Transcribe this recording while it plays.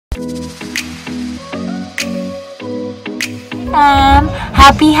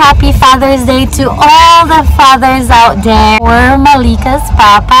Happy Father's Day to all the fathers out there. We're Malika's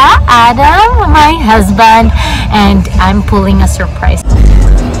papa, Adam, my husband, and I'm pulling a surprise.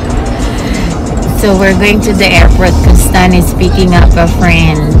 So we're going to the airport because Stan is picking up a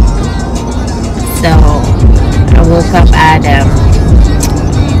friend. So I woke up Adam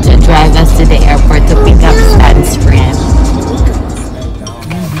to drive us to the airport to pick up Stan's friend.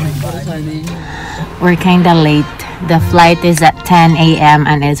 We're kinda late. The flight is at 10 a.m.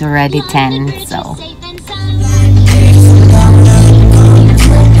 and it's already 10, so.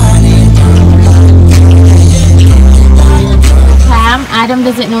 Adam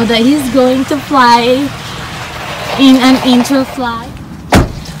doesn't know that he's going to fly in an intro flight.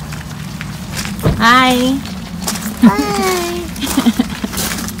 Hi. Hi.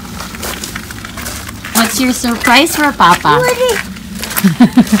 What's your surprise for Papa?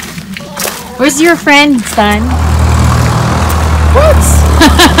 Where's your friend, Stan? What?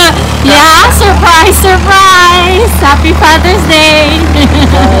 Yeah, surprise, surprise! Happy Father's Day!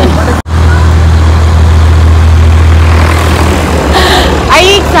 Are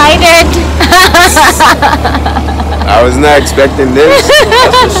you excited? I was not expecting this,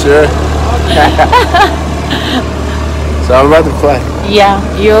 that's for sure. So I'm about to fly. Yeah,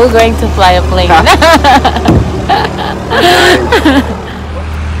 you're going to fly a plane.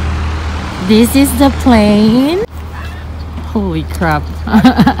 This is the plane. Holy crap.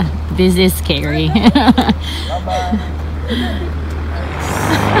 This is scary. I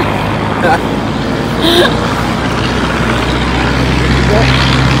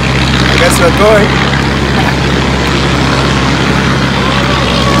guess we're going.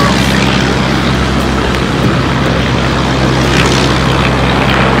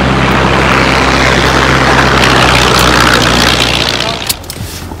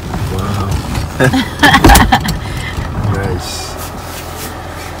 Nice.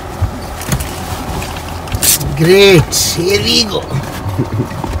 Great. Here we go.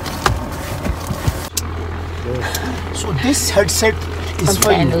 So this headset is I'm for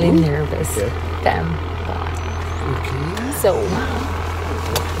finally you. nervous. Damn. Okay.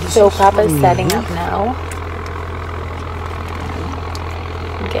 So Papa's setting up now.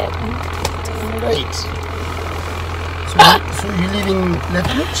 Get. Right. So you're leaving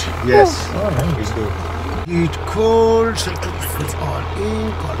left foot? Yes. All right. Let's go. Heat cold, so it's all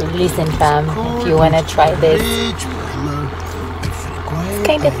in. Listen, fam, if you wanna try this, it's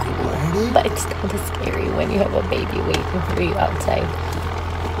kind of cool, but it's kind of scary when you have a baby waiting for you outside.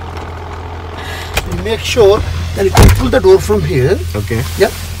 So make sure that you can pull the door from here. Okay.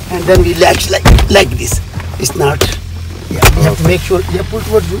 Yeah. And then we latch like this. It's not. Yeah. You have to make sure. Yeah. Pull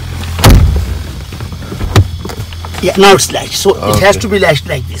towards you. Yeah. Now it's latched. So it has to be latched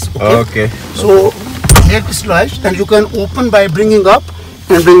like this. Okay. Okay. So here it's latched, and you can open by bringing up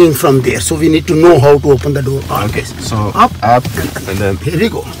and bringing from there. So we need to know how to open the door. Okay. So up, and then here we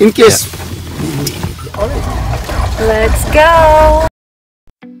go. In case. All right. Let's go!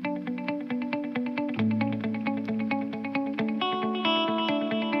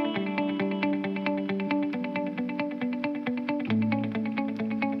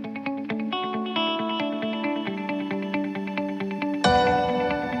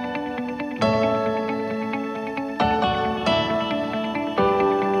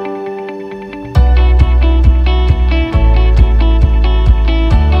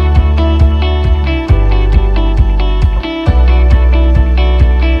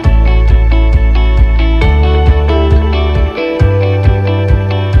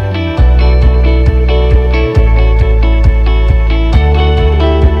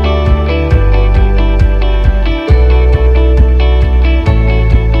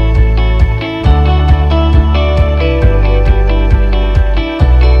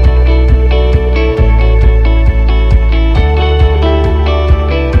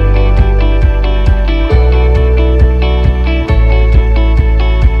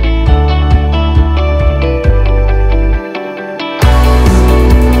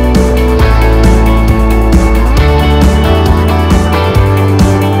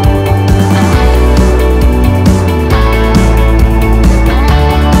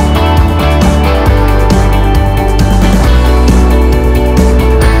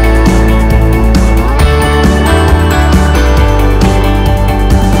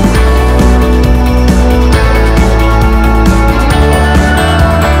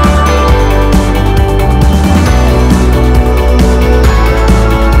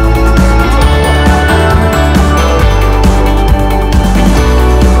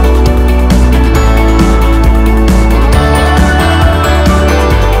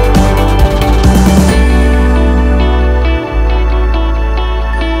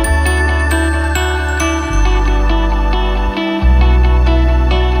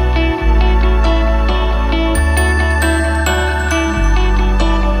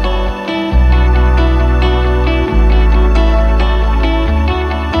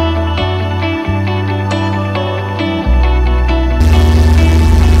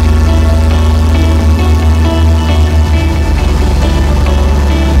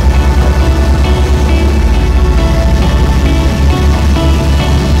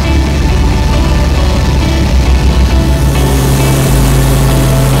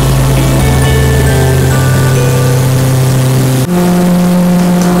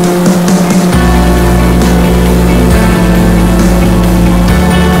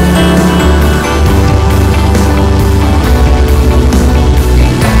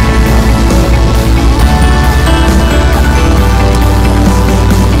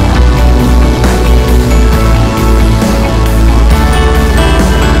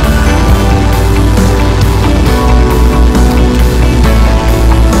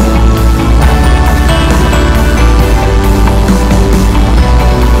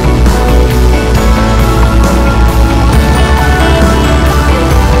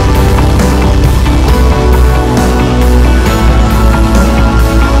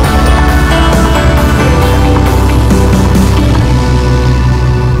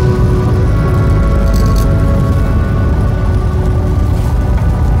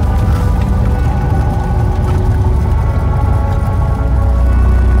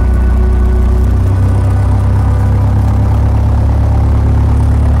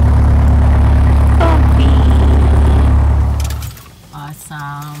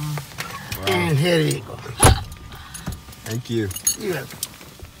 you. Yeah.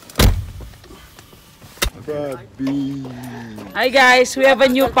 Bobby, Hi guys, we have a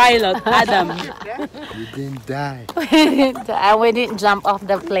new pilot, Adam. you didn't die. And we didn't jump off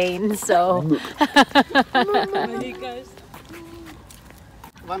the plane, so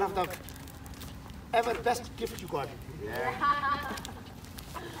One of the ever best gift you got.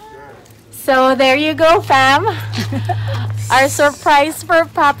 so there you go, fam. Our surprise for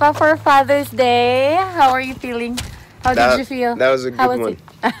Papa for Father's Day. How are you feeling? How did you feel? That was a How good was one. it?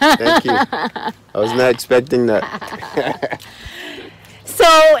 Thank you. I was not expecting that. So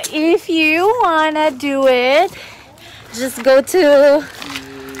if you wanna do it, just go to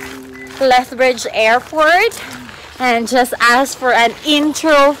Lethbridge Airport and just ask for an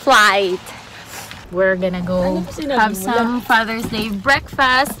intro flight. We're gonna go have some Father's Day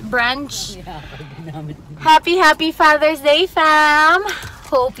breakfast, brunch. Happy Father's Day, fam.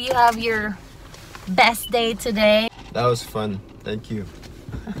 Hope you have your best day today. That was fun. Thank you.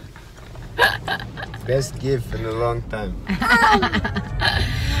 Best gift in a long time.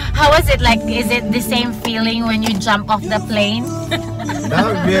 How was it like? Is it the same feeling when you jump off the plane?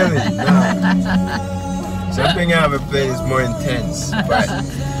 Not really. No. Jumping out of a plane is more intense,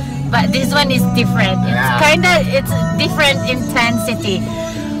 But this one is different. It's different intensity.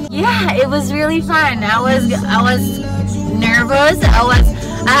 Yeah, it was really fun. I was nervous.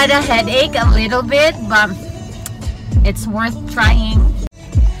 I had a headache a little bit, but it's worth trying.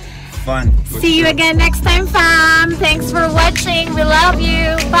 fun. See you again next time, fam. Thanks for watching. We love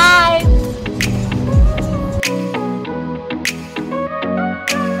you. Bye.